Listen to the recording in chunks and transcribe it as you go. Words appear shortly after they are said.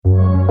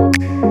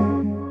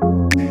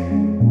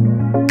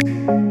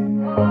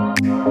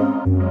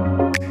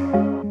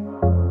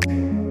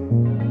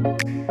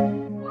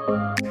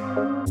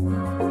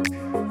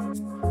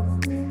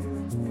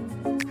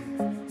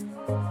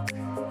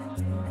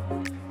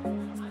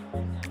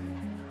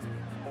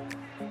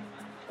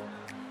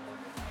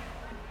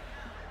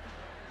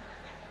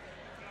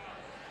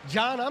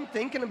John, I'm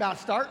thinking about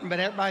starting, but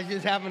everybody's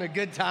just having a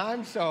good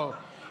time, so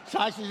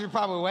Sasha should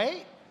probably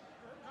wait.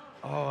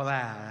 Oh,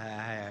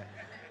 that.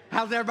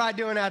 How's everybody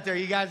doing out there?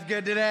 You guys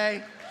good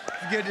today?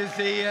 It's good to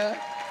see you.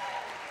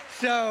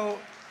 So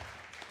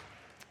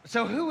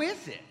who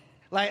is it?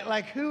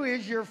 Like who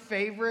is your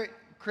favorite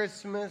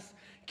Christmas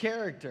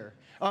character?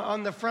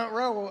 On the front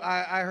row,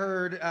 I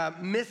heard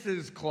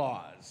Mrs.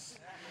 Claus,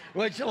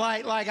 which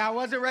like I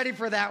wasn't ready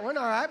for that one.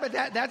 All right, but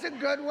that's a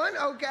good one.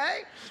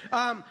 Okay.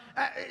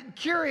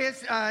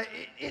 Curious,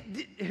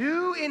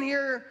 who in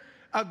here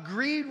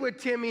agreed with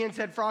Timmy and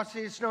said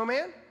Frosty the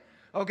Snowman?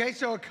 Okay,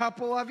 so a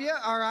couple of you.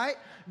 All right.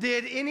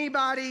 Did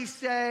anybody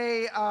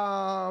say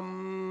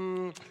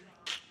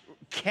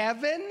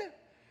Kevin?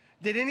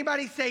 Did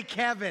anybody say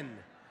Kevin?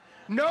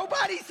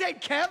 Nobody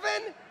said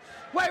Kevin?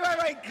 Wait,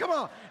 come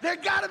on. There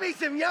got to be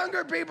some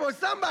younger people.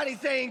 Somebody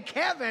saying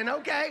Kevin,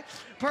 okay?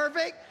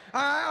 Perfect.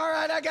 All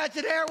right, I got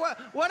you there.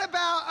 What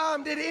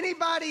about, did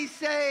anybody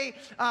say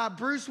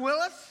Bruce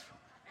Willis?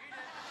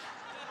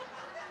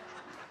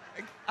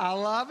 I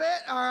love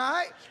it, all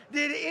right.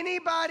 Did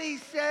anybody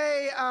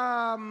say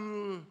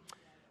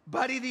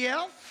Buddy the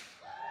Elf?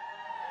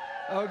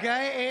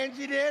 Okay,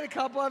 Angie did, a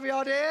couple of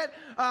y'all did.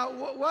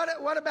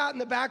 What about in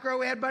the back row,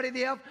 we had Buddy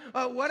the Elf.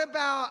 What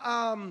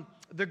about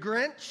the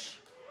Grinch?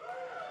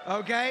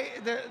 Okay,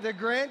 the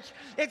Grinch.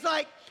 It's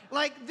like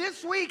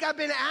this week I've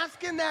been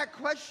asking that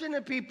question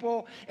to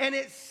people, and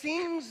it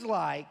seems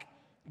like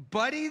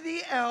Buddy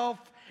the Elf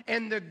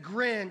and the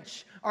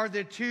Grinch are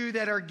the two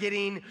that are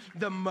getting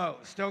the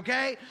most,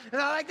 okay?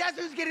 And I'm like, that's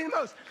who's getting the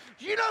most.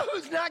 You know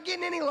who's not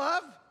getting any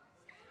love?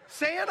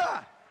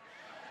 Santa.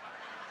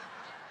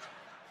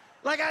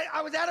 Like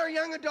I was at our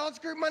young adults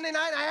group Monday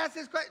night, and I asked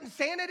this question,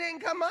 Santa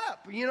didn't come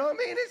up. You know what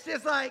I mean? It's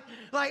just like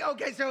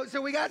okay,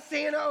 so we got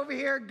Santa over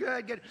here,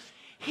 good.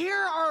 Here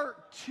are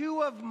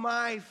two of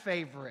my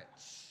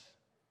favorites.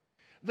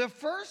 The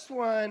first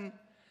one,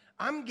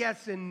 I'm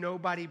guessing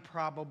nobody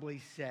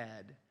probably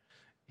said.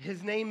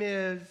 His name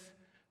is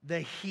the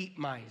Heat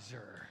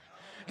Miser.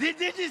 Did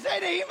you say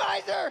the Heat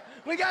Miser?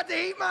 We got the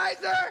Heat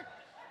Miser?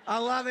 I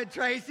love it,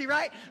 Tracy,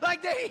 right?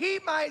 Like the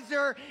Heat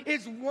Miser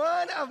is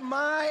one of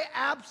my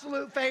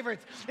absolute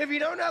favorites. If you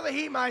don't know the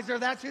Heat Miser,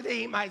 that's who the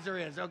Heat Miser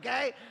is,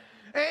 okay?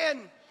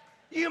 And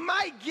you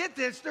might get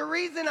this. The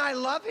reason I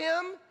love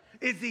him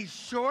is he's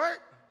short,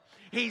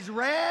 he's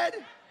red,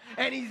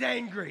 and he's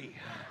angry.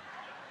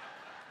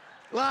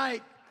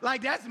 Like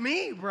that's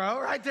me, bro,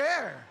 right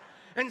there.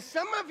 And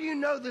some of you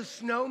know the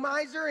Snow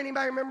Miser.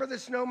 Anybody remember the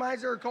Snow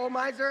Miser or Coal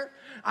Miser?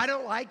 I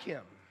don't like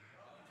him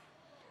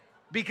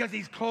because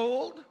he's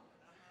cold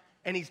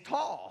and he's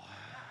tall.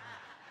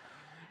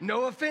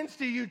 No offense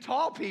to you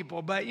tall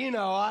people, but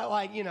I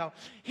like,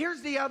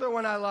 Here's the other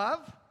one I love,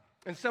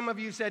 and some of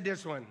you said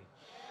this one.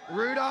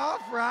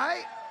 Rudolph,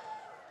 right?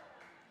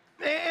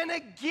 And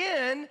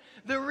again,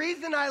 the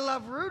reason I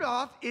love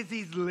Rudolph is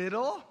he's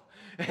little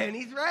and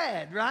he's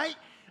red, right?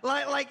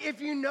 Like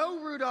if you know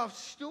Rudolph's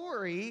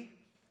story,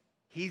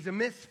 he's a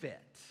misfit.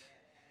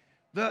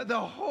 The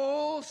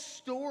whole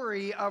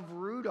story of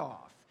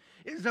Rudolph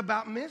is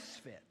about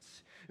misfits.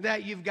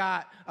 That you've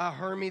got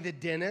Hermie the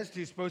dentist,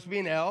 who's supposed to be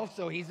an elf,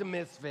 so he's a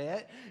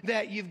misfit.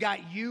 That you've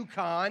got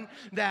Yukon,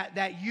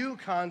 that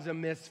Yukon's a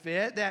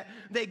misfit. That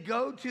they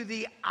go to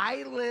the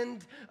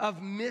island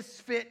of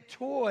misfit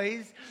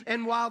toys,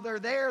 and while they're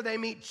there, they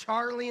meet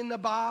Charlie in the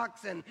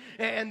box, and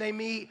they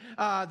meet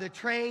the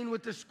train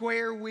with the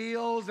square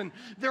wheels, and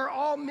they're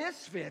all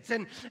misfits.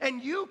 And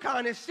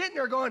Yukon is sitting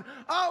there going,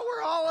 oh,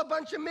 we're all a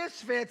bunch of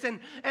misfits. And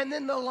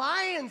then the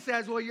lion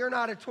says, well, you're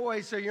not a toy,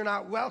 so you're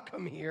not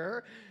welcome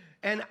here.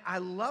 And I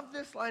love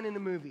this line in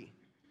the movie.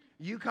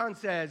 Yukon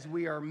says,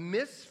 we are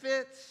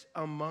misfits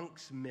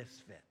amongst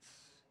misfits.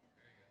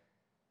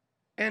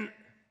 And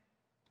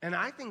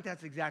I think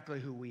that's exactly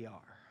who we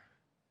are.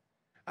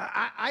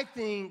 I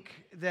think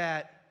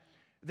that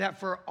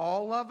for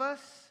all of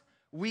us,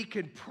 we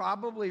could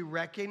probably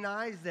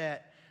recognize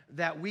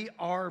that we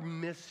are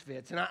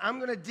misfits. And I'm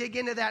going to dig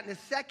into that in a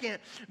second,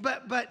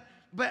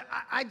 but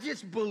I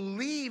just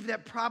believe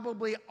that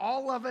probably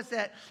all of us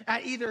at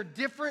either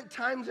different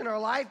times in our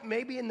life,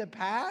 maybe in the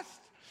past,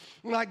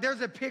 like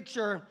there's a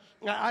picture,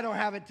 I don't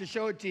have it to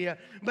show it to you,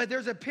 but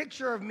there's a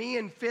picture of me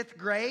in 5th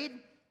grade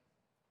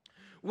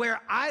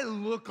where I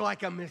look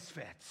like a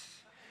misfit.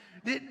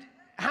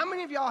 How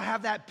many of y'all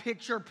have that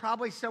picture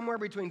probably somewhere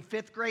between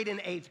 5th grade and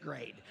 8th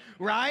grade,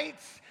 right?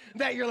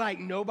 That you're like,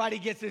 nobody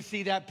gets to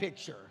see that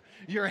picture.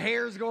 Your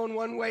hair's going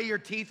one way, your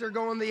teeth are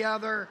going the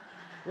other.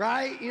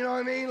 Right? You know what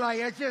I mean? Like,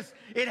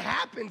 it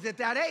happens at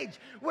that age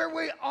where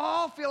we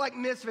all feel like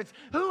misfits.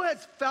 Who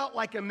has felt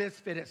like a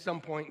misfit at some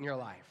point in your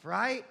life,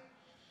 right?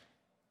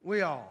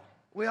 We all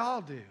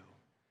do.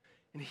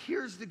 And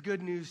here's the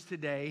good news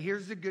today.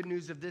 Here's the good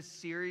news of this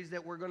series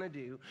that we're going to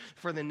do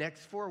for the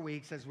next 4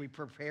 weeks as we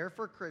prepare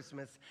for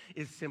Christmas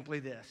is simply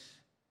this.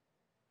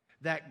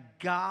 That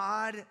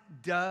God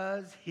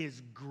does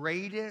his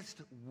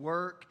greatest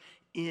work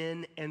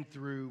in and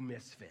through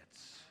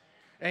misfits.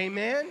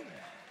 Amen?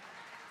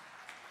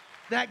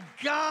 that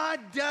God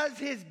does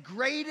his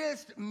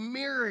greatest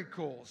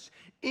miracles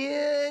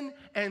in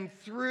and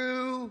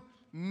through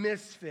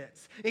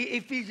misfits.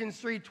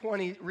 Ephesians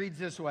 3:20 reads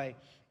this way.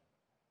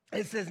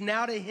 It says,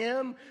 now to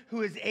him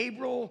who is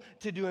able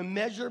to do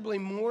immeasurably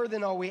more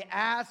than all we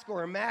ask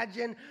or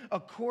imagine,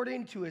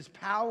 according to his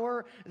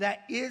power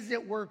that is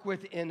at work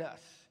within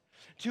us.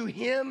 To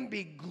him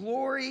be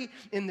glory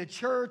in the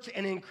church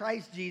and in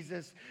Christ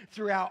Jesus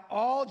throughout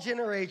all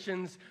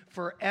generations,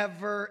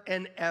 forever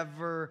and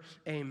ever.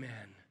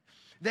 Amen.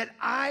 That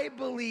I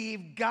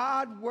believe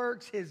God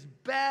works his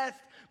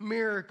best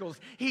miracles.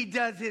 He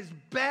does his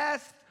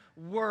best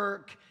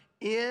work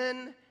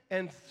in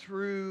and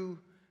through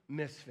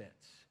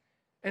misfits.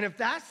 And if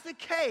that's the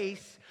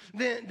case,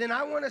 then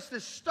I want us to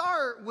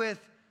start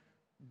with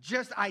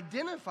just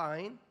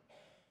identifying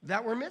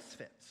that we're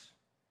misfits.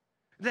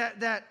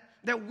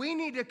 That we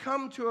need to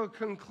come to a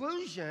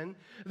conclusion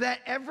that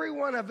every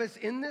one of us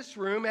in this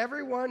room,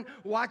 everyone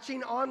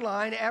watching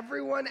online,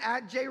 everyone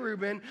at J.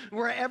 Rubin,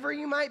 wherever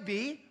you might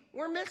be,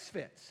 we're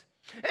misfits.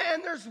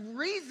 And there's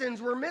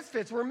reasons we're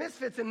misfits. We're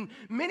misfits in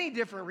many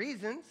different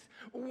reasons.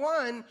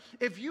 One,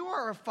 if you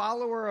are a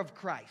follower of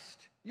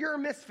Christ, you're a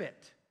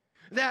misfit.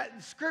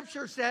 That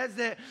scripture says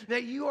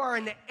that you are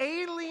an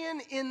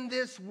alien in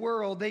this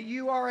world, that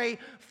you are a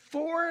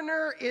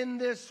foreigner in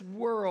this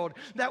world,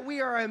 that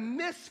we are a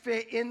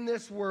misfit in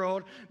this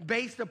world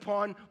based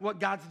upon what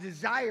God's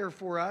desire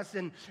for us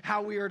and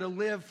how we are to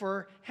live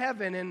for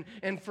heaven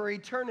and for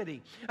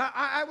eternity.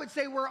 I would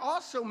say we're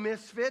also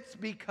misfits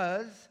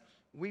because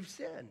we've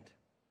sinned.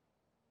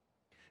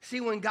 See,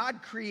 when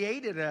God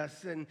created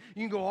us, and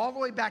you can go all the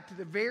way back to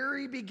the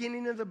very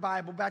beginning of the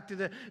Bible, back to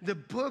the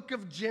book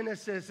of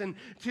Genesis and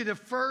to the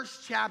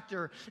first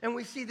chapter, and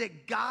we see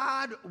that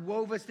God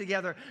wove us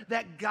together,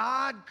 that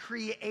God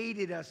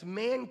created us,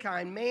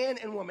 mankind, man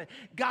and woman.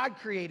 God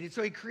created.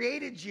 So he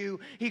created you,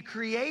 he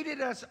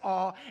created us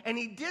all, and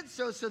he did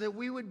so that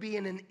we would be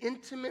in an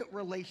intimate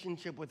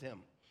relationship with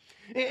him.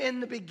 In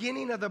the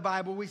beginning of the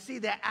Bible, we see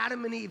that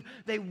Adam and Eve,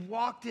 they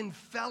walked in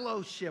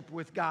fellowship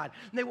with God.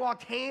 They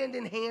walked hand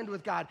in hand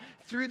with God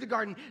through the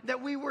garden,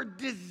 that we were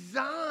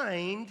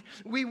designed,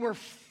 we were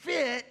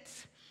fit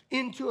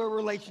into a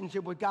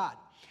relationship with God.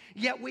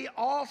 Yet we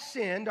all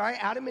sinned, all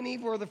right? Adam and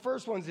Eve were the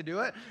first ones to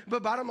do it.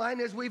 But bottom line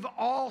is we've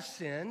all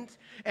sinned.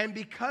 And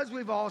because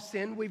we've all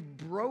sinned, we've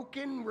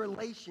broken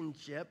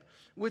relationship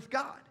with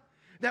God.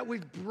 That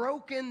we've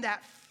broken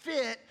that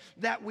fit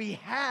that we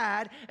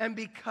had, and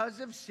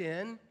because of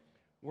sin,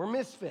 we're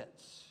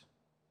misfits.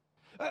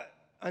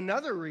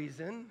 Another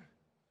reason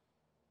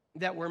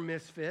that we're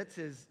misfits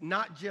is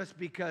not just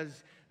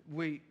because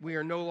we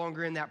are no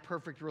longer in that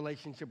perfect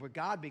relationship with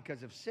God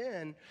because of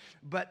sin,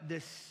 but the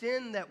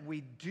sin that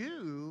we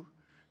do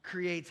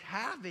creates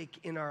havoc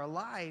in our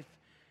life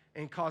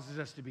and causes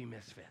us to be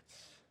misfits.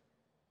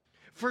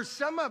 For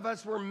some of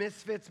us, we're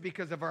misfits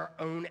because of our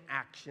own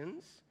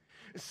actions.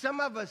 Some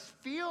of us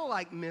feel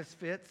like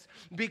misfits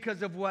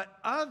because of what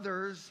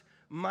others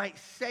might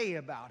say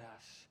about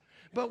us.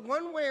 But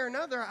one way or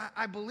another,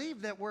 I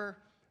believe that we're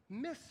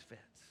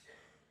misfits.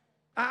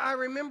 I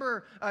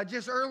remember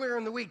just earlier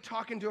in the week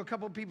talking to a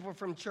couple of people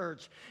from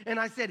church, and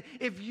I said,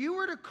 if you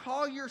were to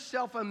call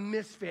yourself a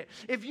misfit,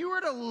 if you were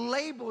to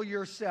label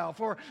yourself,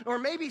 or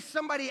maybe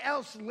somebody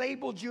else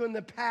labeled you in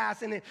the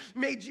past and it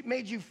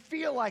made you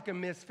feel like a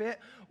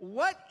misfit,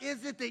 what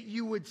is it that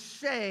you would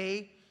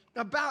say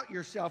about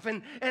yourself?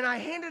 And I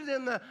handed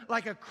them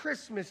like a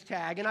Christmas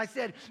tag, and I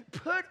said,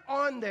 put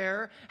on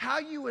there how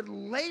you would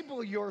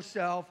label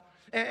yourself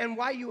and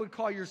why you would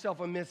call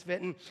yourself a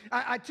misfit. And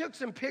I took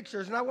some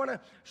pictures, and I want to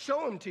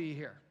show them to you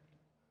here.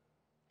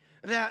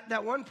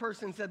 That one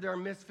person said they're a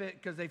misfit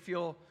because they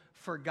feel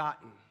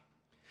forgotten.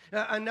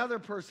 Another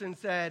person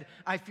said,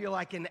 I feel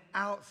like an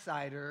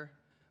outsider,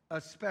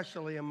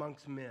 especially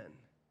amongst men.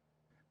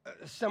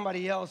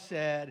 Somebody else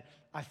said,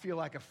 I feel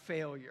like a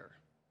failure.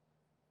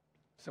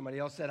 Somebody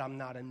else said, I'm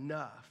not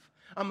enough.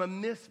 I'm a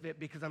misfit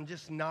because I'm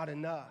just not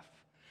enough.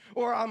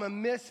 Or I'm a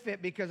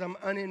misfit because I'm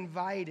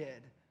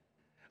uninvited.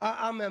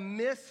 I'm a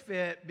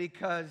misfit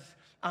because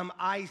I'm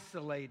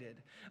isolated.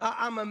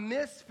 I'm a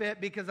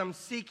misfit because I'm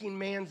seeking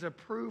man's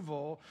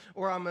approval.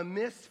 Or I'm a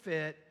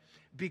misfit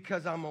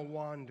because I'm a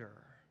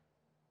wanderer.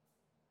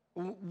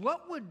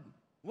 What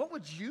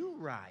would you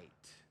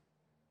write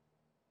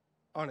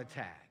on a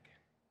tag?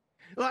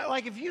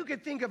 Like if you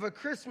could think of a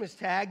Christmas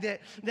tag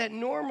that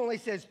normally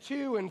says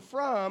to and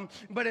from,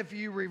 but if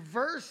you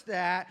reverse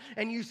that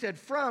and you said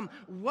from,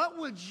 what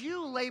would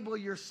you label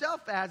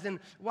yourself as and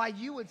why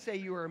you would say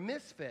you were a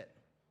misfit?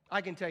 I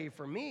can tell you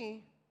for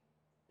me,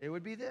 it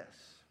would be this: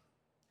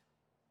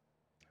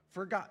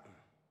 forgotten.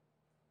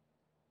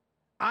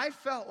 I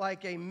felt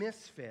like a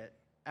misfit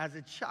as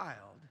a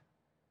child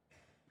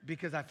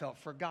because I felt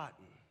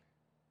forgotten.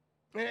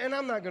 And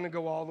I'm not going to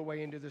go all the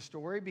way into the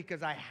story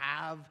because I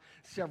have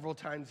several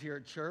times here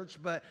at church,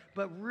 but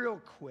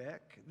real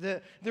quick,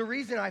 the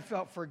reason I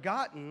felt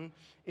forgotten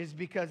is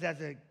because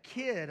as a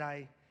kid,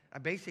 I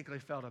basically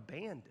felt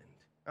abandoned.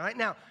 All right,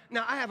 now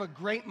I have a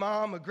great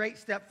mom, a great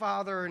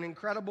stepfather, an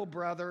incredible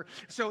brother.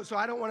 So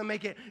I don't want to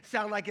make it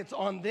sound like it's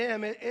on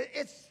them.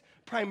 It's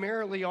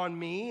primarily on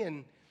me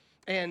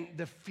and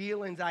the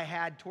feelings I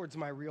had towards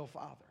my real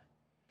father.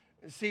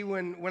 See,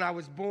 when I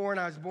was born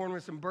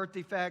with some birth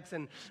defects,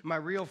 and my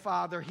real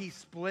father, he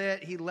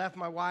split. He left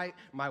my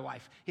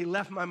wife. He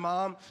left my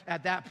mom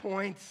at that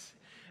point.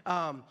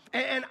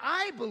 And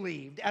I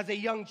believed, as a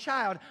young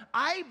child,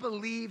 I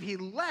believe he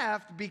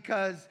left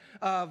because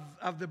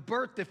of the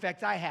birth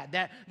defects I had.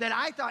 That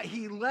I thought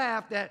he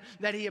left,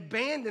 that he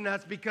abandoned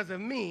us because of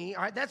me.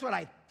 All right, that's what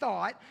I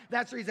thought.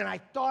 That's the reason I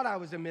thought I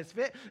was a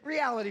misfit.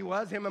 Reality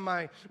was, him and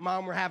my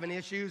mom were having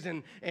issues,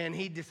 and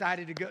he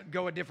decided to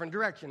go a different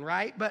direction,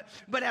 right?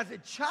 But as a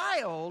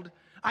child,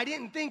 I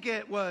didn't think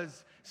it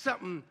was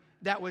something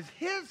that was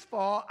his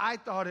fault. I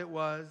thought it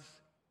was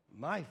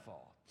my fault.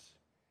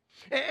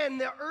 And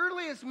the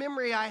earliest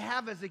memory I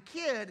have as a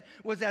kid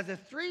was as a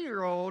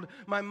 3-year-old,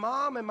 my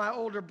mom and my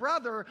older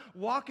brother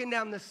walking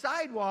down the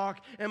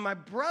sidewalk, and my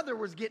brother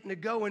was getting to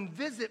go and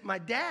visit my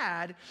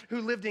dad,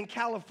 who lived in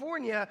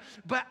California,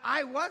 but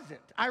I wasn't.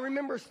 I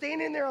remember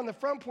standing there on the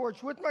front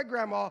porch with my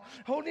grandma,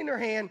 holding her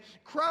hand,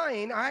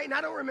 crying, all right? And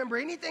I don't remember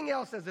anything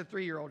else as a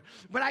 3-year-old,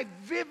 but I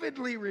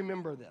vividly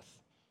remember this.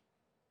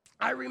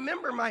 I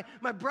remember my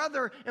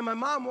brother and my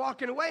mom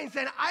walking away and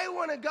saying, I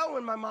want to go,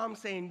 and my mom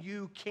saying,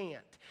 you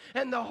can't.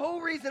 And the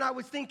whole reason I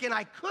was thinking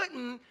I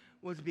couldn't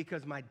was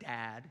because my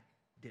dad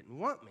didn't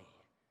want me.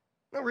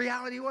 The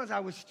reality was I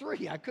was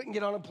 3. I couldn't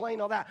get on a plane,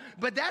 all that.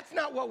 But that's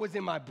not what was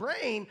in my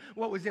brain.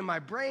 What was in my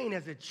brain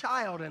as a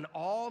child and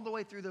all the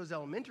way through those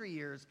elementary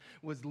years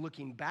was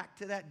looking back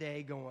to that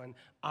day going,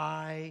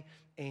 I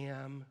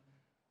am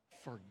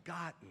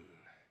forgotten.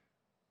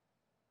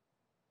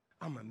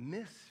 I'm a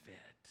misfit,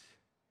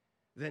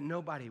 that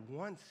nobody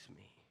wants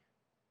me.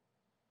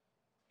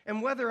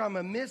 And whether I'm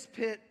a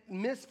misfit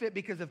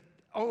because of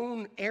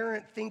own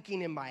errant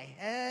thinking in my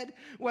head,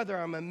 whether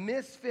I'm a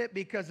misfit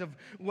because of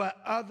what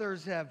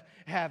others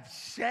have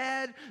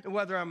said,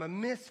 whether I'm a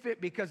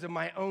misfit because of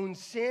my own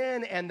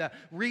sin and the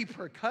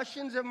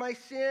repercussions of my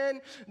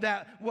sin,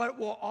 that what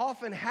will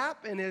often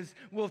happen is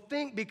we'll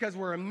think because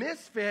we're a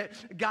misfit,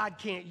 God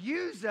can't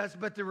use us,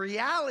 but the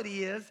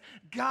reality is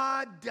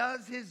God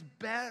does his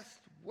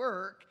best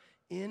work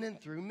in and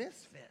through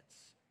misfits.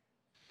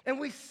 And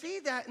we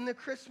see that in the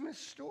Christmas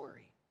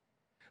story.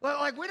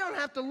 Like, we don't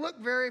have to look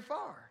very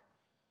far.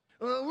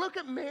 Look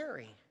at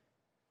Mary.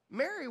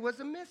 Mary was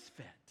a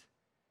misfit.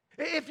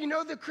 If you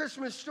know the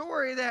Christmas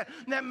story, that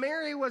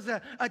Mary was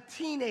a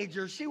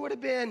teenager. She would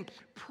have been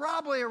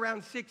probably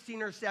around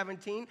 16 or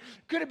 17.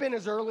 Could have been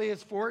as early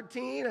as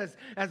 14,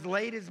 as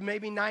late as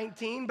maybe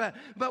 19. But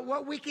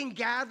what we can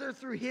gather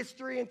through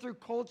history and through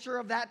culture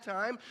of that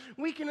time,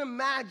 we can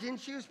imagine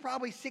she was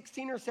probably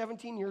 16 or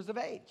 17 years of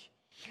age.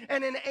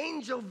 And an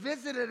angel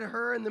visited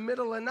her in the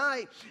middle of the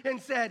night and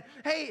said,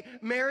 hey,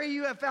 Mary,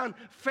 you have found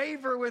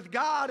favor with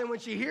God. And when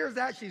she hears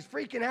that, she's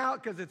freaking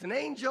out because it's an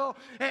angel.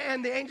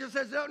 And the angel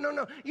says,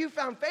 no, you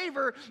found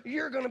favor.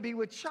 You're going to be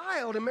with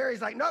child. And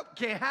Mary's like, nope,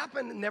 can't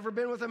happen. Never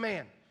been with a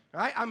man.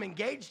 All right, I'm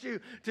engaged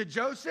to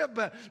Joseph,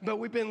 but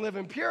we've been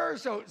living pure.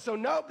 So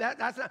nope,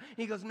 that's not.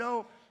 He goes,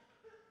 no,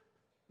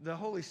 the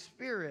Holy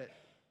Spirit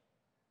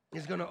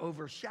is going to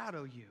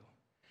overshadow you.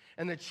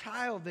 And the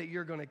child that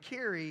you're going to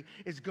carry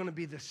is going to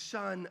be the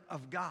Son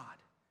of God.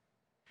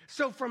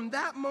 So from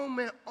that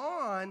moment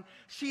on,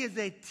 she is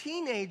a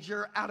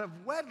teenager out of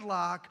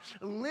wedlock,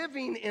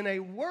 living in a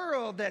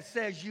world that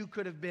says you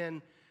could have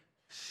been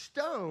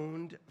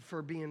stoned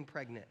for being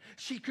pregnant.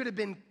 She could have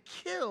been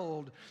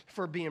killed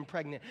for being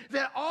pregnant.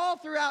 That all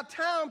throughout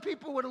town,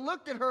 people would have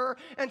looked at her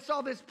and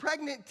saw this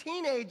pregnant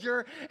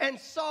teenager and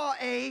saw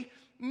a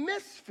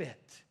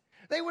misfit.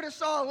 They would have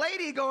saw a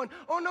lady going,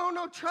 oh,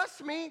 no,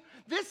 trust me,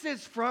 this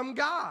is from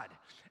God.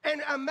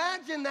 And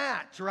imagine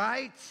that,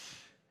 right?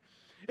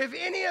 If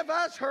any of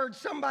us heard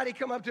somebody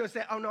come up to us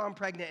and say, oh, no, I'm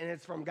pregnant and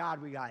it's from God,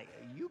 we got,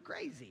 you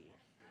crazy.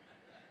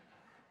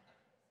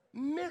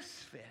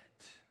 Misfit.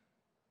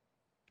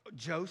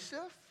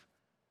 Joseph,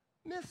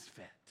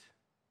 misfit.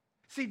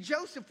 See,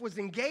 Joseph was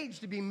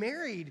engaged to be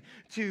married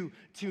to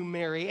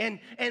Mary.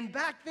 And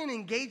back then,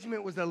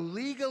 engagement was a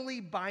legally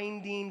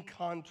binding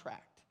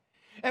contract.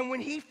 And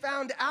when he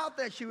found out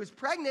that she was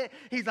pregnant,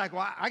 he's like,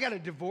 well, I got to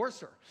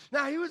divorce her.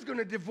 Now, he was going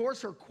to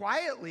divorce her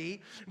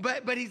quietly,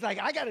 but he's like,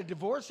 I got to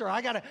divorce her.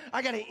 I got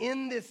to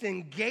end this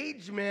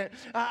engagement.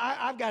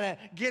 I've got to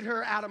get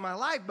her out of my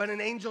life. But an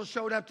angel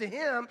showed up to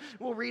him.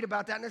 We'll read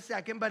about that in a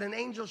second. But an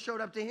angel showed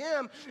up to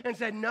him and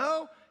said,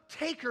 no,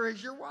 take her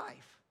as your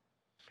wife.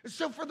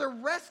 So for the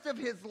rest of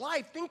his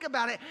life, think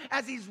about it.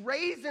 As he's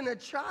raising a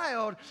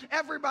child,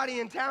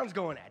 everybody in town's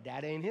going,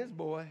 that ain't his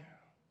boy.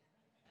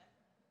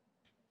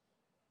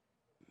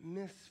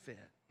 Misfit.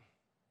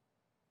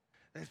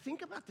 Now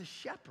think about the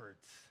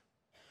shepherds,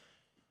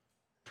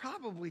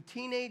 probably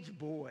teenage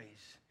boys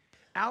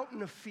out in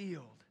the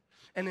field,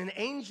 and an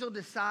angel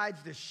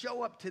decides to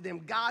show up to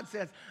them, God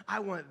says, I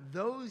want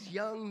those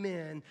young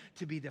men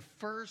to be the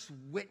first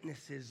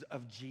witnesses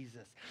of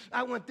Jesus.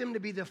 I want them to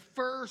be the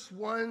first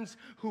ones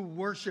who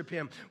worship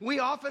him. We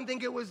often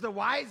think it was the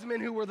wise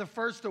men who were the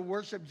first to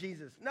worship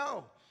Jesus.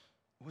 No,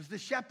 it was the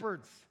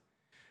shepherds.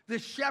 The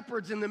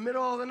shepherds in the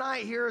middle of the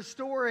night hear a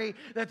story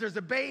that there's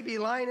a baby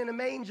lying in a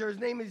manger. His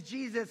name is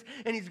Jesus,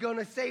 and he's going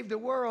to save the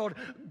world.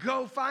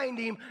 Go find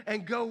him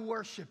and go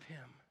worship him.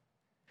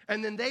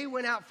 And then they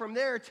went out from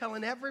there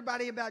telling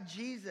everybody about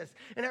Jesus.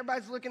 And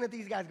everybody's looking at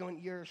these guys going,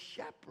 you're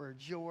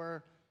shepherds,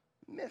 you're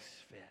misfits.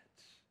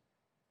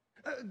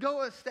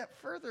 Go a step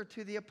further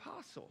to the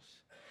apostles,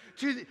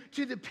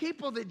 to the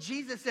people that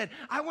Jesus said,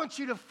 I want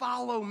you to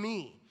follow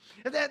me.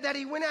 That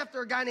he went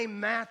after a guy named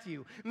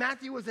Matthew.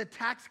 Matthew was a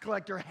tax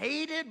collector,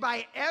 hated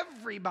by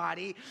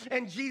everybody.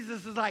 And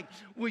Jesus is like,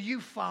 will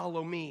you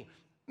follow me?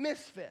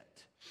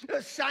 Misfit.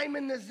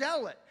 Simon the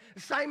Zealot.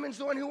 Simon's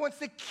the one who wants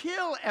to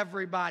kill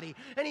everybody.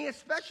 And he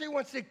especially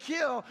wants to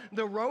kill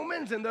the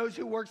Romans and those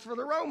who works for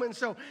the Romans.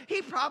 So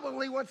he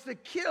probably wants to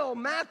kill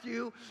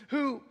Matthew,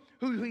 who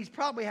he's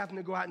probably having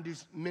to go out and do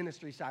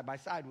ministry side by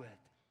side with.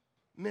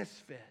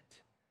 Misfit.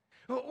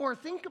 Or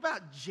think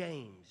about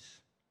James.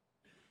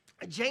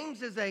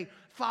 James is a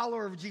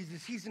follower of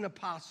Jesus. He's an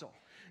apostle.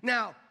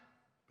 Now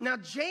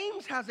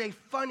James has a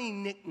funny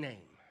nickname.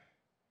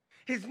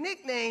 His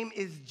nickname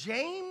is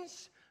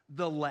James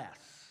the Less.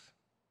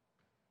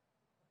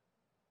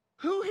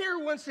 Who here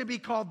wants to be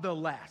called the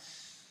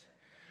Less?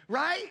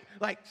 Right?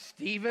 Like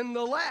Stephen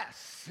the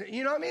Less.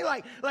 You know what I mean?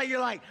 Like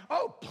you're like,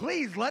 oh,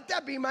 please let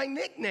that be my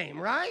nickname,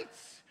 right?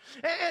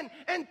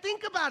 And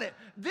think about it.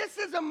 This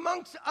is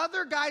amongst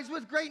other guys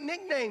with great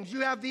nicknames.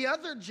 You have the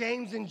other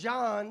James and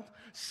John,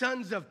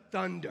 sons of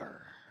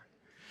thunder.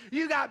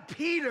 You got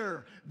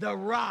Peter the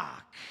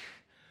Rock.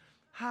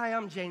 Hi,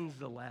 I'm James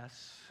the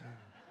Less.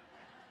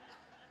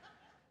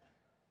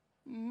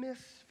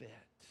 Misfit.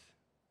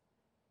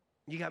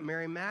 You got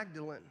Mary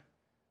Magdalene,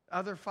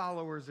 other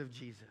followers of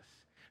Jesus,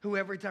 who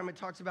every time it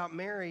talks about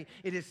Mary,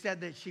 it is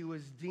said that she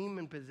was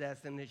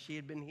demon-possessed and that she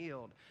had been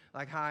healed.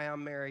 Like, hi,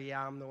 I'm Mary.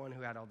 Yeah, I'm the one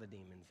who had all the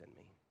demons in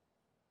me.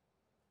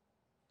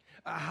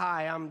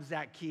 Hi, I'm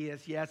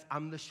Zacchaeus. Yes,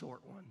 I'm the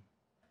short one.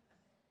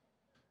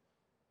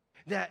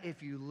 That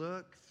if you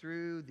look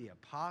through the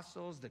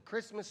apostles, the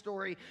Christmas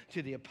story,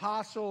 to the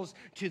apostles,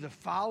 to the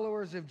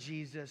followers of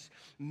Jesus,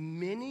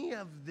 many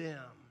of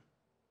them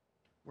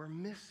were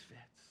misfits.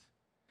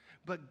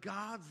 But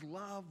God's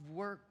love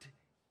worked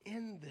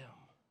in them.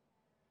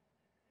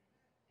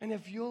 And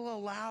if you'll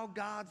allow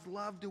God's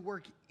love to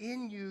work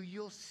in you,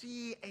 you'll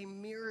see a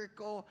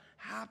miracle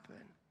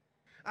happen.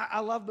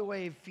 I love the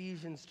way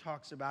Ephesians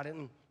talks about it.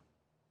 And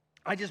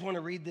I just want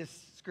to read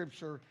this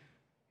scripture.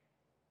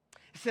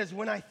 It says,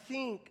 when I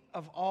think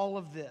of all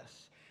of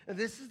this, and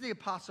this is the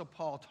Apostle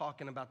Paul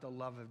talking about the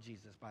love of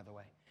Jesus, by the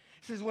way.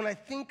 He says, when I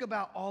think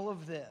about all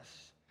of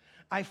this,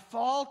 I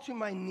fall to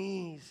my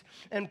knees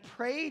and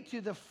pray to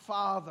the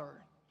Father,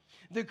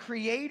 the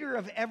creator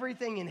of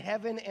everything in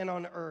heaven and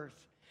on earth.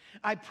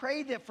 I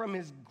pray that from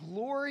his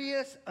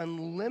glorious,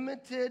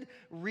 unlimited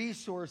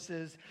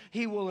resources,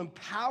 he will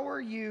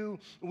empower you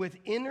with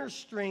inner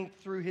strength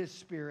through his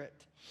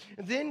Spirit.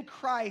 Then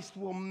Christ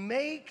will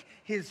make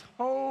his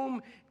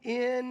home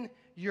in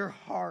your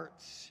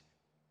hearts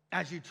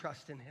as you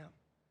trust in him.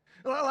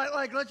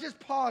 Like let's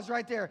just pause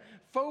right there.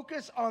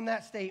 Focus on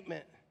that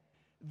statement.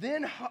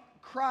 Then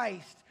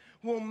Christ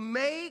will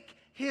make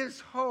his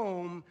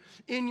home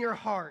in your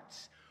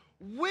hearts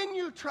when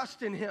you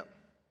trust in him.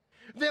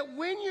 That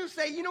when you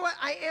say, you know what,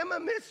 I am a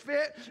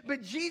misfit,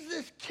 but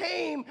Jesus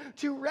came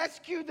to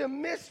rescue the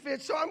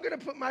misfit, so I'm going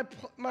to put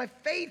my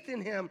faith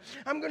in him.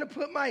 I'm going to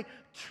put my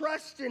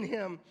trust in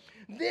him.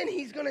 Then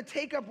he's going to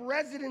take up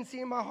residency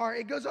in my heart.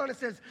 It goes on, it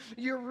says,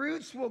 your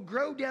roots will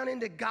grow down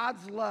into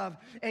God's love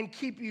and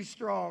keep you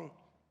strong.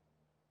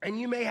 And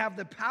you may have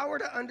the power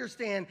to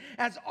understand,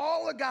 as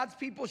all of God's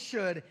people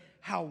should,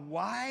 how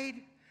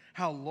wide,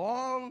 how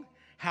long,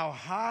 how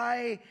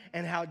high,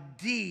 and how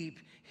deep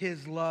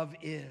his love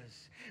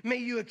is. May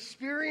you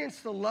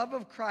experience the love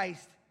of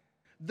Christ,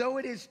 though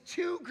it is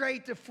too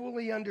great to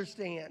fully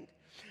understand.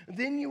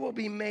 Then you will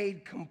be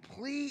made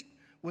complete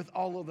with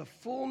all of the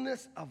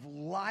fullness of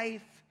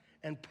life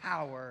and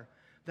power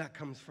that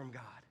comes from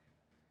God.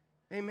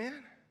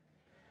 Amen?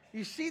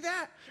 You see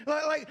that?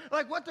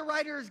 Like what the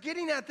writer is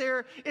getting at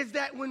there is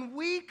that when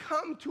we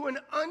come to an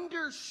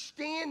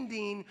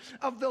understanding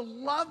of the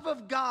love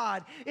of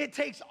God, it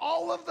takes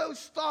all of those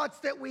thoughts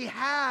that we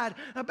had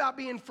about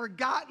being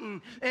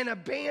forgotten and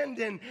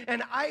abandoned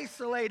and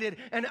isolated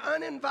and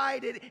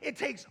uninvited. It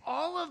takes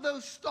all of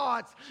those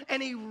thoughts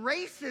and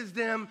erases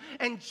them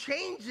and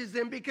changes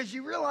them, because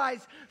you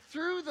realize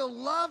through the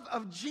love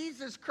of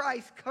Jesus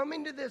Christ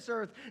coming to this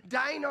earth,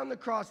 dying on the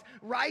cross,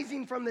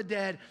 rising from the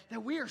dead,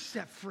 that we are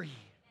set free.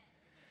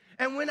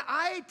 And when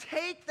I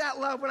take that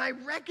love, when I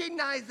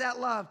recognize that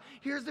love,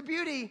 here's the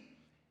beauty.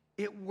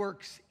 It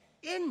works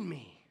in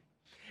me.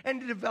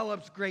 And it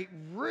develops great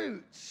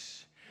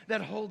roots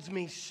that holds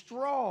me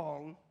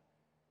strong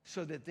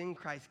so that then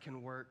Christ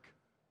can work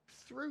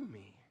through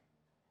me.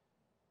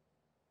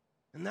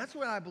 And that's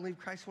what I believe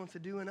Christ wants to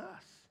do in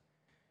us.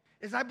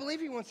 Is I believe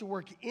he wants to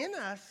work in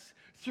us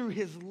through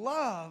his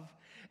love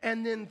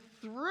and then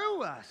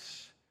through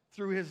us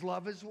through his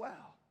love as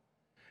well.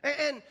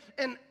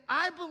 And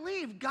I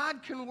believe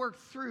God can work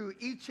through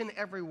each and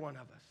every one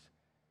of us.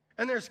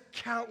 And there's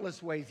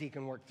countless ways he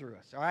can work through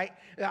us, all right?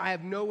 I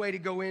have no way to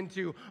go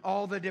into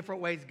all the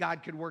different ways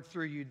God could work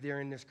through you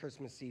during this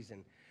Christmas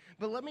season.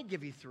 But let me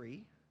give you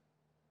three.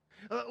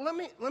 Let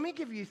me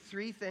give you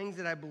three things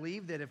that I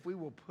believe that if we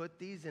will put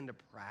these into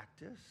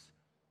practice,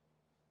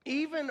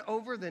 even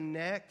over the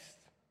next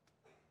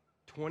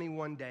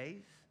 21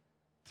 days,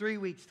 3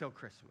 weeks till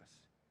Christmas.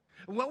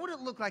 What would it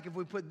look like if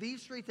we put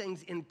these three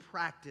things in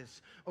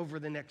practice over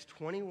the next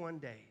 21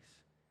 days?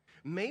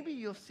 Maybe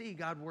you'll see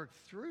God work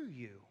through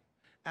you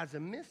as a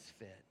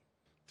misfit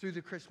through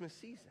the Christmas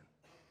season.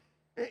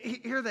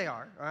 Here they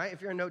are, all right?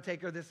 If you're a note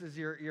taker, this is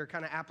your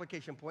kind of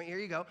application point. Here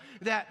you go.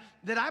 That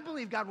I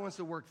believe God wants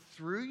to work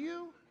through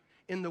you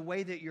in the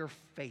way that you're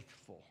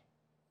faithful.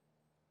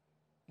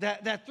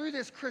 That through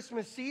this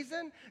Christmas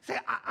season, say,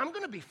 I'm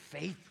going to be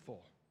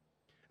faithful.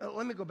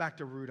 Let me go back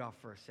to Rudolph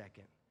for a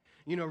second.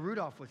 You know,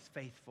 Rudolph was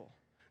faithful.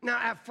 Now,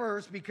 at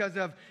first, because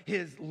of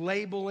his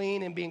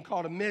labeling and being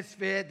called a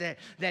misfit,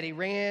 that he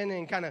ran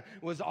and kind of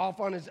was off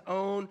on his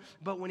own.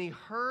 But when he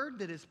heard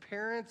that his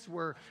parents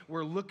were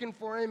looking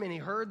for him and he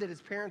heard that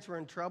his parents were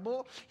in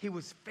trouble, he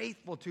was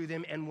faithful to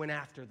them and went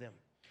after them.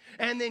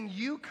 And then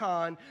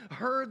Yukon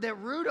heard that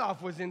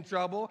Rudolph was in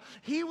trouble.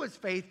 He was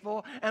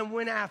faithful and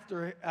went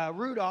after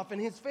Rudolph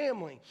and his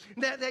family.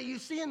 That you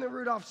see in the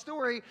Rudolph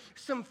story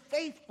some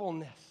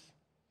faithfulness.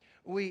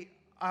 We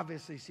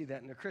obviously see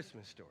that in the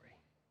Christmas story.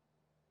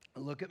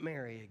 Look at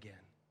Mary again.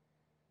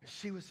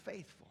 She was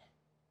faithful.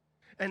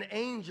 An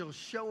angel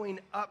showing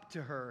up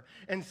to her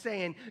and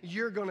saying,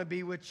 you're going to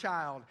be with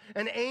child.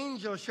 An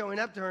angel showing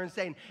up to her and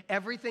saying,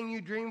 everything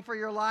you dreamed for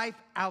your life,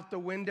 out the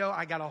window,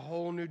 I got a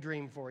whole new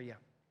dream for you.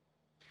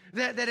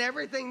 That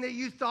everything that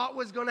you thought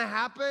was going to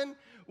happen,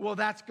 well,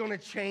 that's going to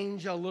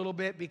change a little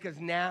bit because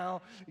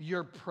now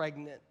you're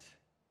pregnant.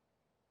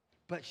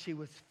 But she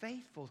was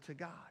faithful to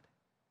God.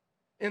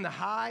 In the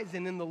highs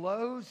and in the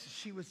lows,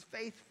 she was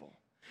faithful.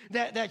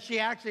 That she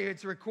actually,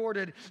 it's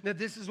recorded that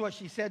this is what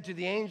she said to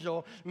the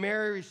angel.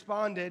 Mary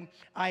responded,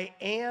 I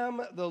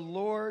am the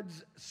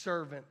Lord's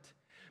servant.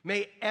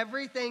 May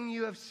everything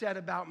you have said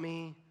about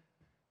me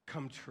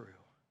come true.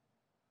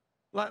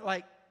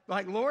 Like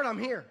Lord, I'm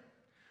here.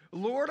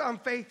 Lord, I'm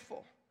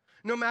faithful.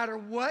 No matter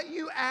what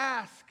you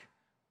ask,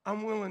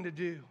 I'm willing to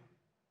do.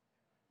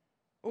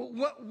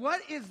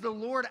 What is the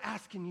Lord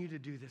asking you to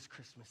do this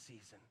Christmas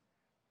season?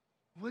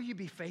 Will you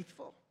be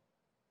faithful?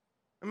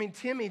 I mean,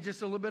 Timmy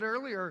just a little bit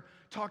earlier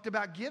talked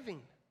about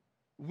giving.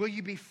 Will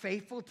you be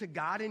faithful to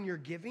God in your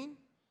giving?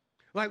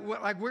 Like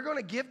we're going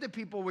to give to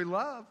people we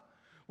love.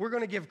 We're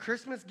going to give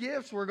Christmas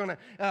gifts. We're going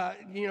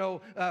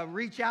to,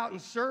 reach out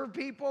and serve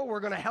people.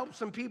 We're going to help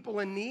some people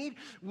in need.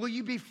 Will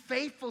you be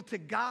faithful to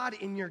God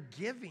in your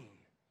giving?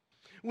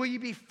 Will you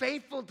be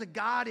faithful to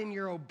God in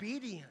your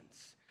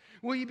obedience?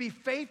 Will you be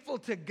faithful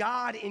to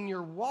God in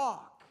your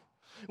walk?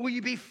 Will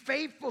you be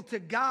faithful to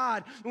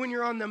God when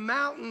you're on the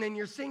mountain and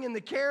you're singing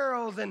the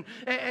carols and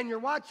you're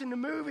watching the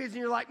movies and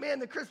you're like, man,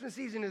 the Christmas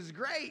season is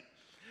great?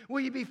 Will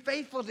you be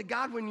faithful to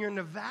God when you're in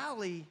the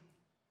valley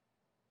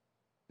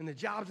and the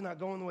job's not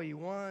going the way you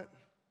want?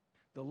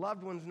 The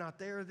loved one's not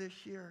there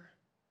this year.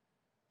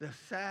 The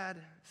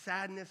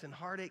sadness and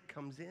heartache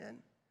comes in.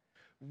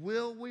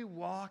 Will we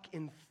walk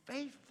in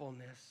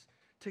faithfulness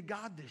to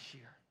God this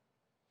year?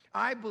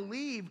 I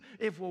believe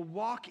if we'll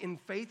walk in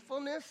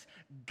faithfulness,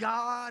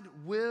 God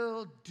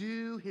will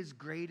do his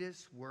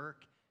greatest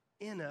work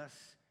in us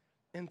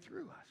and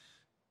through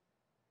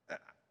us.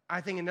 I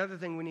think another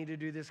thing we need to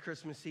do this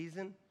Christmas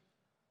season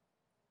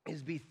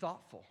is be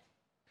thoughtful.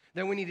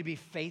 That we need to be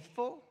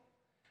faithful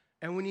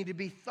and we need to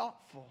be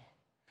thoughtful.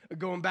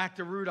 Going back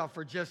to Rudolph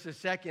for just a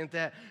second,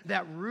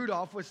 that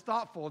Rudolph was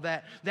thoughtful,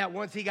 that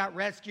once he got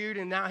rescued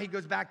and now he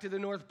goes back to the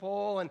North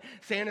Pole and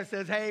Santa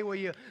says, hey, will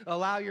you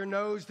allow your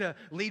nose to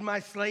lead my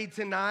sleigh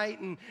tonight?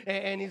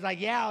 And he's like,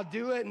 yeah, I'll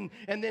do it.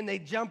 And then they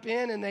jump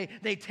in and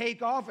they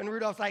take off and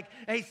Rudolph's like,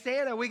 hey,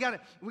 Santa, we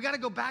got to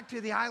go back to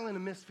the island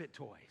of misfit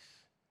toys.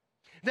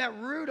 That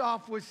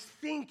Rudolph was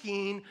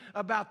thinking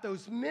about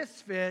those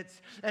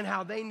misfits and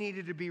how they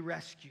needed to be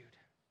rescued.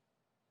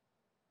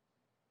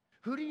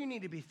 Who do you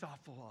need to be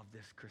thoughtful of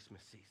this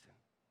Christmas season?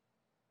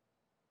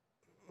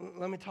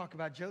 Let me talk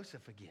about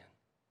Joseph again.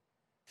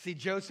 See,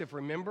 Joseph,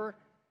 remember,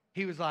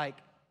 he was like,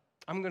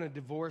 I'm going to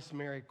divorce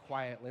Mary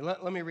quietly.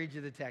 Let me read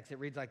you the text. It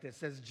reads like this. It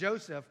says,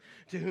 Joseph,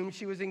 to whom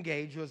she was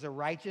engaged, was a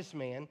righteous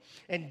man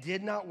and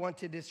did not want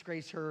to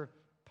disgrace her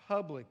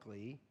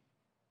publicly,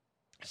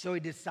 so he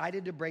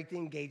decided to break the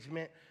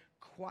engagement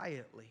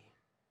quietly.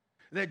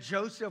 That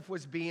Joseph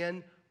was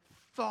being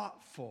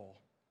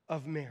thoughtful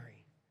of Mary.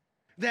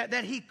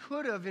 That he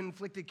could have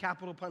inflicted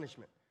capital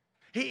punishment.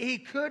 He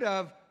could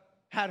have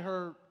had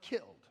her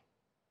killed.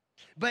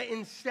 But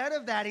instead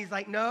of that, he's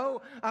like,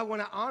 no, I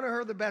want to honor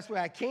her the best way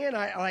I can.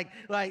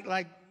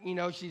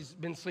 She's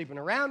been sleeping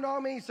around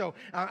on me, so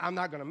I'm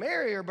not going to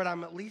marry her, but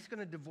I'm at least going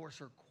to divorce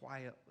her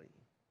quietly.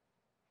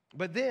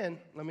 But then,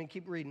 let me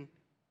keep reading.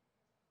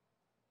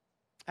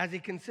 As he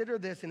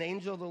considered this, an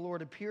angel of the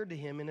Lord appeared to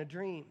him in a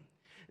dream.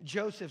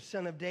 Joseph,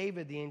 son of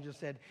David, the angel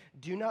said,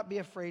 do not be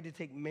afraid to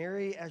take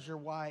Mary as your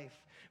wife,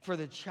 for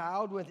the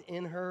child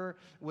within her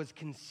was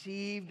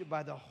conceived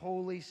by the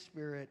Holy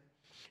Spirit,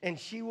 and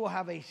she will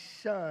have a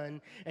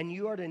son, and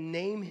you are to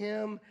name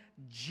him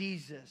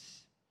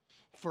Jesus,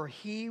 for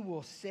he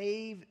will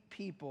save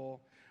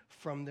people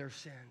from their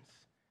sins.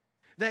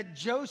 That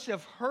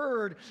Joseph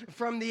heard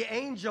from the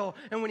angel,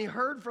 and when he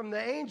heard from the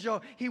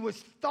angel, he was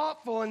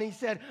thoughtful, and he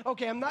said,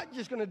 okay, I'm not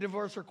just going to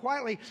divorce her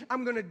quietly.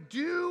 I'm going to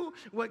do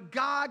what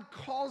God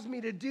calls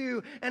me to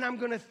do, and I'm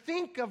going to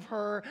think of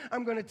her.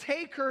 I'm going to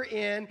take her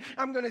in.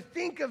 I'm going to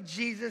think of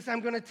Jesus.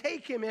 I'm going to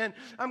take him in.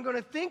 I'm going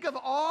to think of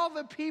all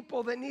the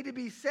people that need to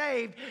be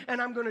saved,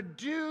 and I'm going to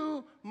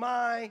do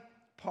my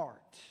part.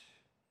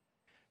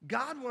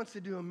 God wants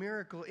to do a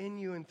miracle in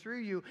you and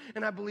through you,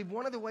 and I believe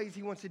one of the ways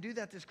he wants to do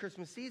that this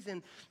Christmas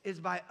season is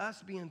by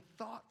us being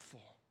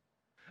thoughtful,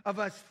 of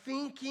us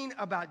thinking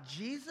about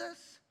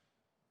Jesus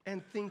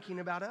and thinking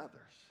about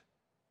others.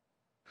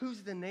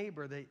 Who's the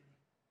neighbor that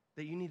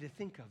you need to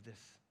think of this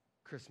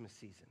Christmas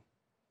season?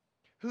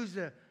 Who's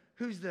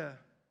the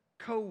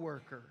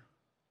coworker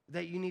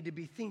that you need to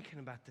be thinking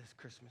about this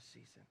Christmas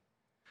season?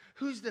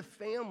 Who's the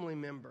family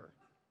member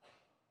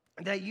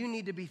that you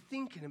need to be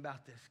thinking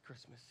about this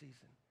Christmas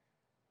season?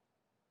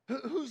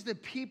 Who's the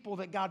people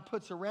that God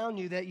puts around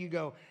you that you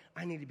go,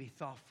 I need to be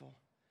thoughtful,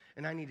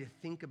 and I need to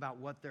think about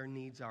what their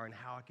needs are and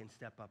how I can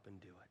step up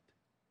and do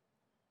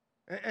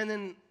it? And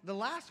then the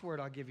last word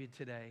I'll give you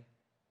today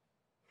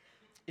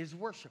is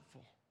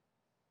worshipful.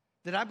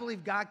 That I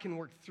believe God can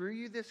work through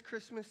you this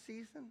Christmas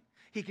season.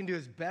 He can do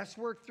his best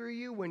work through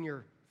you when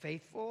you're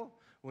faithful,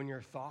 when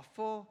you're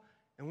thoughtful,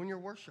 and when you're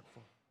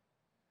worshipful.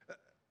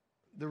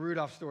 The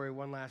Rudolph story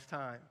one last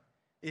time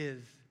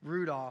is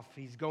Rudolph,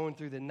 he's going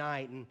through the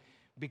night, and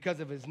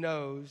because of his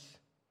nose,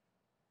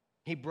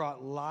 he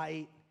brought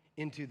light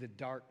into the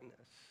darkness,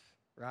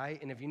 right?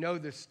 And if you know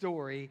the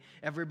story,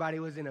 everybody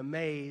was in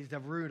amaze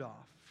of Rudolph.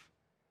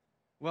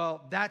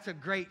 Well, that's a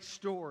great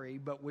story,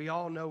 but we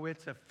all know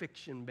it's a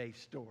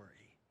fiction-based story.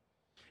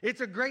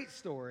 It's a great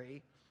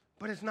story,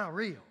 but it's not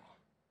real.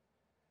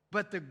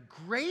 But the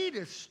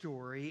greatest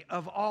story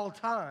of all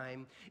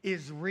time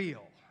is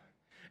real.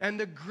 And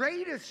the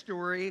greatest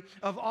story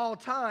of all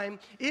time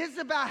is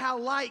about how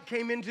light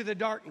came into the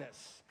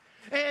darkness.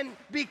 And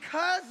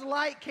because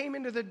light came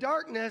into the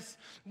darkness,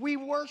 we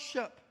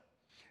worship.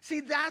 See,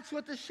 that's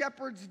what the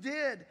shepherds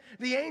did.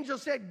 The angel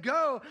said,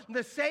 go,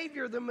 the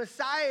Savior, the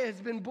Messiah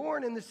has been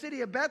born in the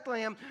city of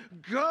Bethlehem.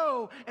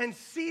 Go and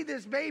see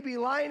this baby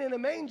lying in a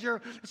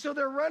manger. So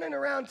they're running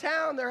around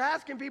town. They're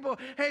asking people,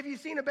 hey, have you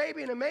seen a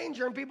baby in a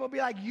manger? And people will be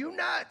like, you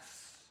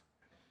nuts.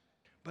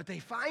 But they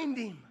find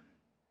him.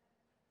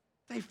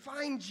 They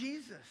find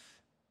Jesus.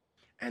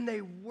 And they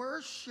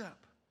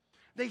worship.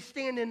 They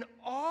stand in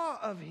awe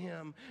of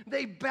him.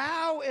 They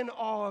bow in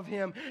awe of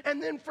him.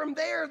 And then from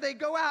there, they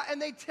go out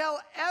and they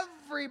tell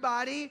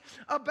everybody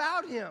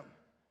about him.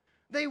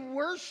 They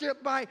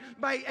worship by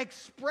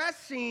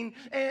expressing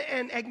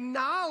and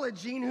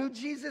acknowledging who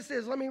Jesus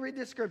is. Let me read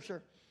this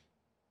scripture.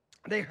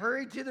 They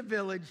hurried to the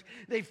village.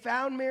 They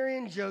found Mary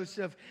and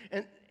Joseph,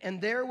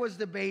 and there was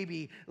the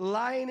baby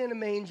lying in a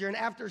manger. And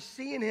after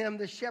seeing him,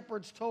 the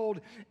shepherds told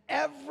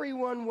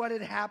everyone what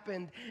had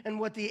happened and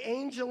what the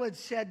angel had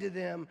said to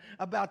them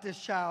about this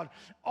child.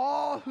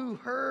 All who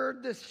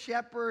heard the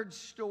shepherd's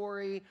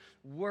story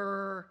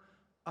were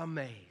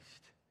amazed.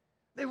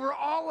 They were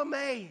all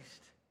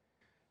amazed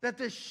that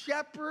the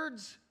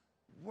shepherds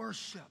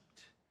worshiped.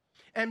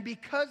 And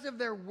because of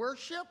their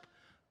worship,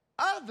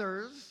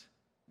 others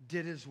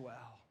did as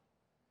well.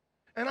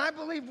 And I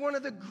believe one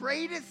of the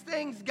greatest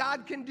things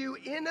God can do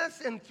in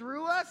us and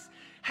through us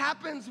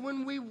happens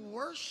when we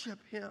worship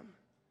him.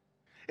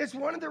 It's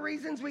one of the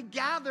reasons we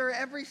gather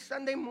every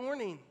Sunday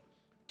morning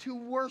to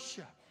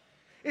worship.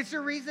 It's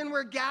the reason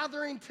we're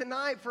gathering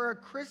tonight for a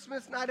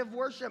Christmas night of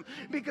worship,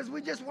 because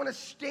we just want to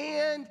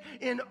stand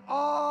in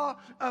awe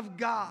of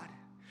God.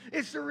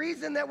 It's the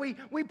reason that we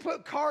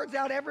put cards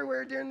out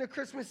everywhere during the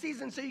Christmas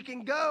season so you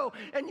can go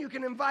and you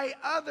can invite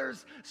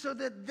others so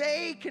that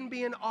they can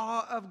be in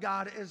awe of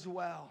God as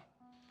well.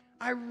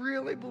 I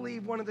really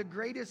believe one of the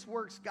greatest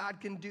works God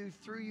can do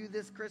through you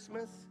this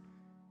Christmas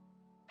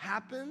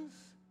happens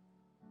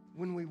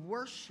when we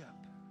worship.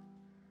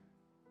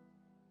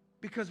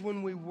 Because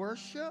when we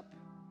worship,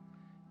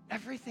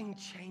 everything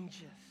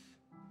changes.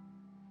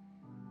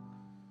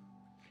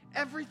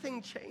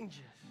 Everything changes.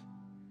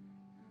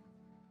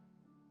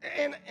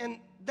 And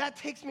that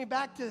takes me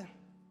back to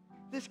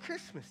this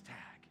Christmas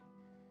tag.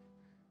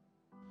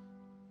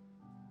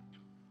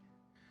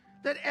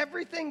 That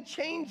everything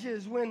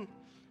changes when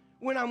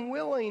I'm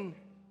willing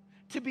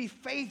to be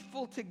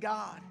faithful to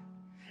God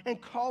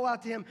and call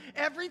out to him.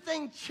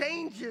 Everything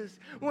changes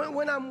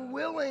when I'm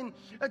willing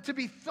to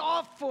be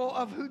thoughtful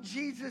of who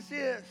Jesus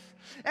is.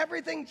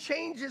 Everything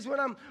changes when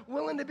I'm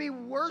willing to be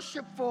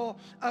worshipful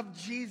of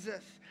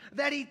Jesus.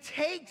 That he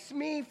takes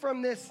me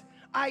from this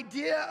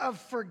idea of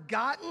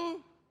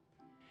forgotten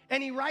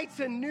and he writes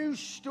a new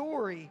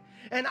story.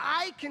 And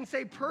I can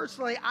say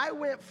personally, I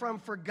went from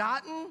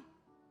forgotten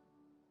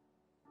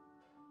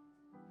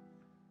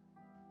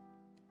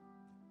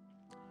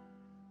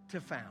to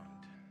found.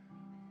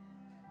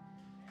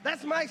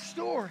 That's my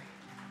story.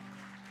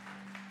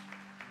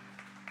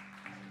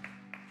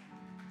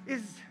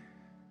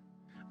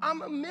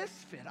 I'm a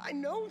misfit. I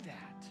know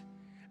that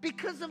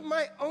because of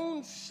my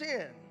own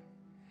sin.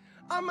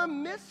 I'm a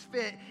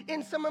misfit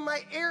in some of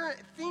my errant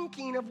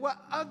thinking of what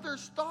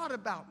others thought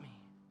about me.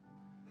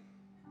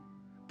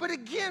 But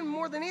again,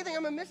 more than anything,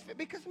 I'm a misfit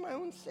because of my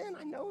own sin.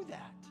 I know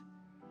that.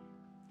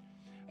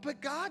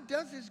 But God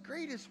does his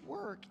greatest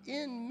work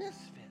in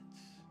misfits.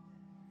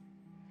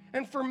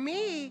 And for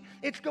me,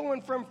 it's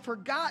going from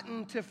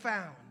forgotten to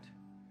found.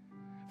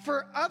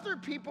 For other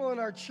people in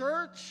our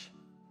church,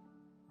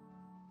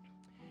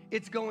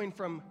 it's going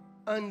from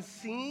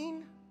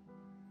unseen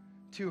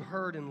to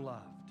heard and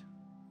loved.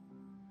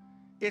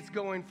 It's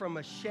going from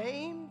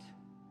ashamed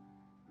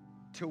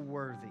to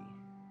worthy.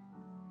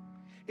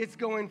 It's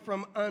going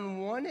from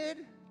unwanted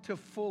to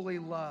fully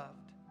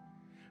loved.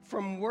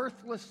 From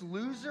worthless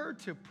loser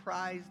to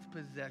prized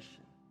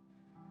possession.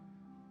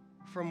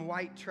 From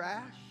white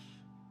trash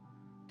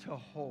to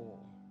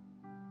whole.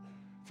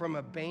 From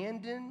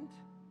abandoned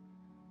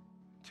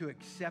to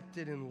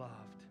accepted and loved.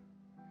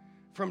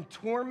 From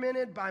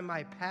tormented by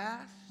my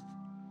past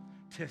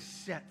to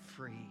set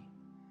free.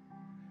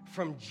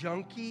 From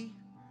junkie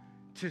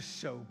to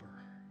sober.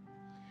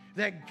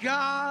 That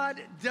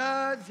God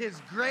does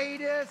his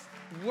greatest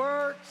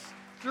works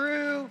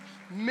through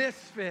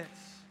misfits.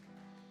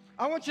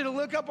 I want you to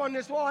look up on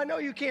this wall. I know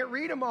you can't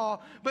read them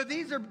all, but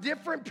these are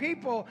different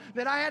people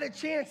that I had a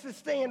chance to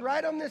stand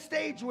right on this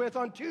stage with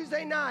on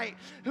Tuesday night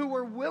who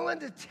were willing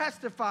to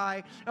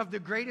testify of the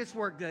greatest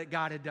work that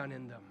God had done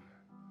in them.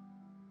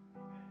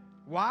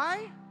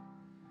 Why?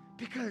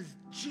 Because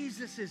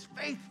Jesus is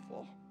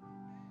faithful.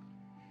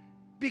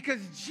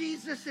 Because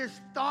Jesus is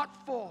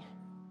thoughtful.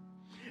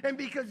 And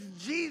because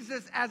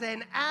Jesus, as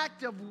an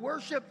act of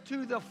worship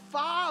to the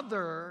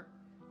Father,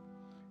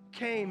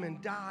 came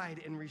and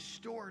died and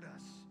restored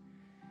us.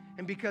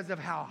 And because of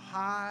how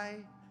high,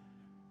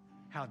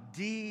 how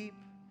deep,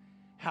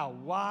 how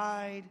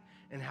wide,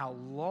 and how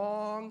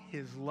long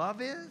his love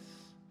is,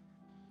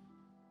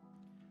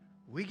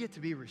 we get to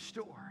be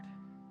restored.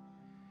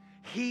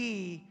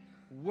 He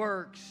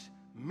works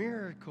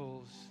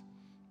miracles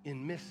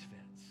in misfits.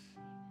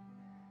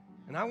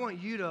 And I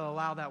want you to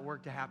allow that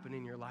work to happen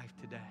in your life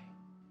today.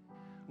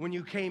 When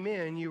you came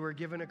in, you were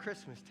given a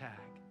Christmas tag.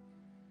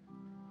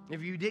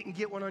 If you didn't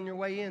get one on your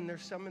way in,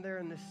 there's some there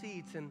in the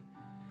seats. And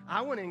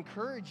I want to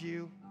encourage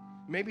you,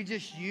 maybe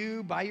just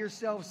you by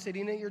yourself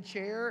sitting in your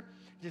chair,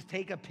 just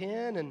take a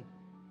pen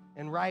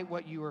and write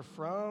what you are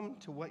from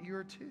to what you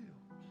are to.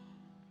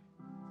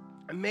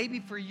 And maybe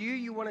for you,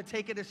 you want to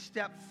take it a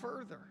step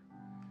further.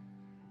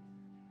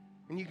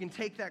 And you can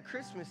take that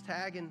Christmas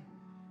tag and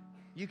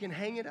you can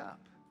hang it up.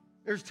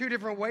 There's two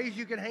different ways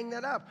you can hang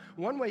that up.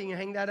 One way you can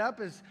hang that up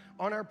is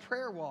on our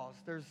prayer walls.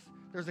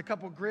 There's a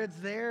couple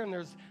grids there, and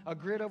there's a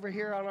grid over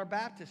here on our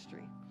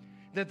baptistry.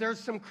 That there's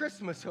some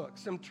Christmas hooks,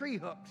 some tree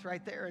hooks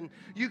right there. And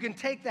you can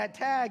take that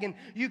tag and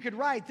you could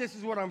write, this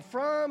is what I'm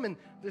from, and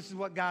this is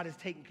what God has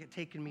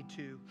taken me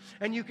to.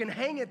 And you can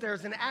hang it there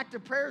as an act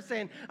of prayer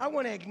saying, I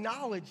want to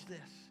acknowledge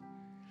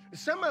this.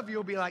 Some of you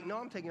will be like, no,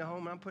 I'm taking it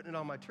home and I'm putting it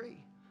on my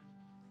tree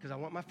because I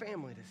want my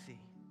family to see.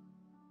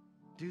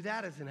 Do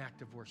that as an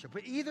act of worship.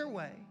 But either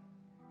way,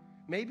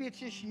 maybe it's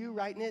just you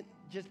writing it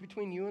just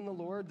between you and the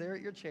Lord there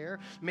at your chair.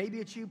 Maybe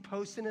it's you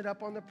posting it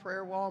up on the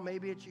prayer wall.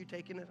 Maybe it's you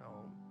taking it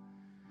home.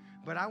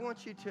 But I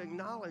want you to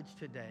acknowledge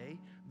today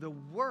the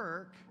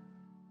work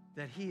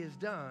that he has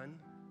done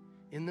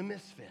in the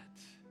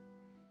misfits.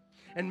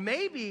 And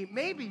maybe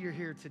you're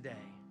here today.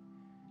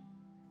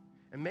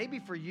 And maybe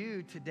for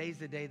you, today's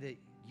the day that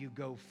you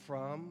go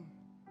from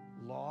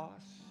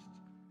lost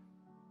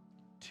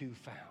to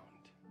found.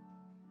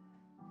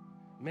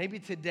 Maybe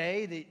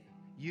today that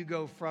you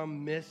go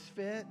from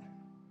misfit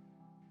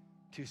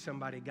to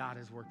somebody God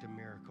has worked a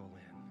miracle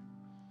in.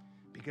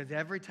 Because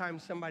every time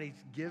somebody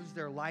gives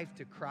their life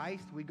to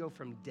Christ, we go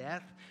from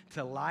death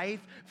to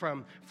life,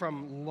 from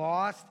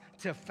lost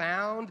to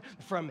found,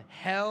 from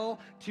hell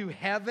to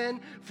heaven,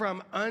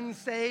 from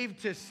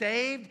unsaved to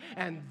saved.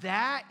 And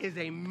that is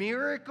a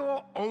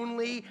miracle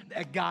only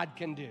that God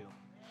can do.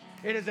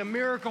 It is a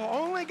miracle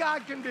only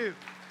God can do.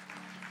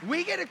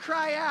 We get to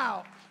cry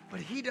out, but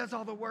he does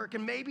all the work.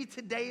 And maybe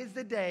today is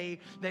the day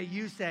that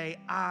you say,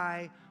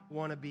 I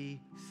want to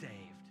be saved.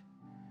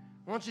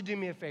 Why don't you do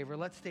me a favor?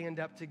 Let's stand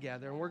up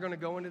together, and we're going to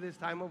go into this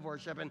time of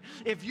worship. And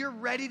if you're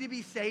ready to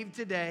be saved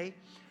today,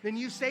 then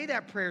you say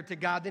that prayer to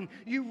God. Then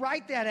you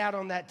write that out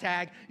on that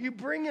tag. You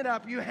bring it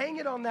up. You hang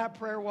it on that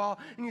prayer wall,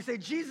 and you say,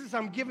 Jesus,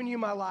 I'm giving you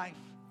my life.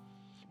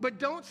 But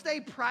don't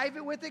stay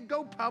private with it.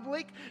 Go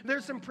public.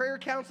 There's some prayer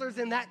counselors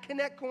in that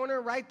Connect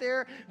corner right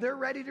there. They're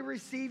ready to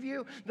receive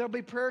you. There'll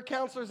be prayer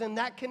counselors in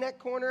that Connect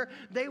corner.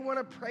 They want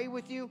to pray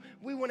with you.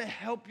 We want to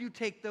help you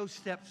take those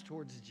steps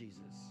towards Jesus.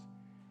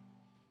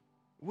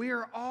 We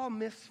are all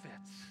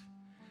misfits,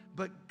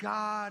 but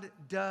God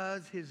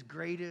does his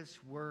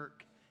greatest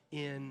work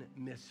in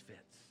misfits.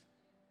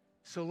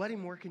 So let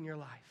him work in your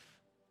life.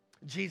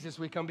 Jesus,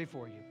 we come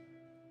before you,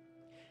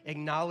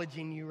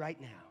 acknowledging you right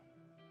now.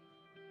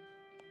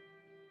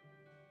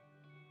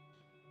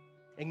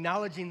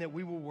 Acknowledging that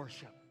we will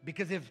worship.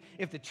 Because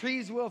if the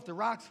trees will, if the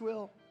rocks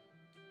will,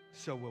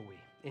 so will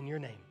we. In your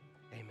name,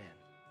 amen.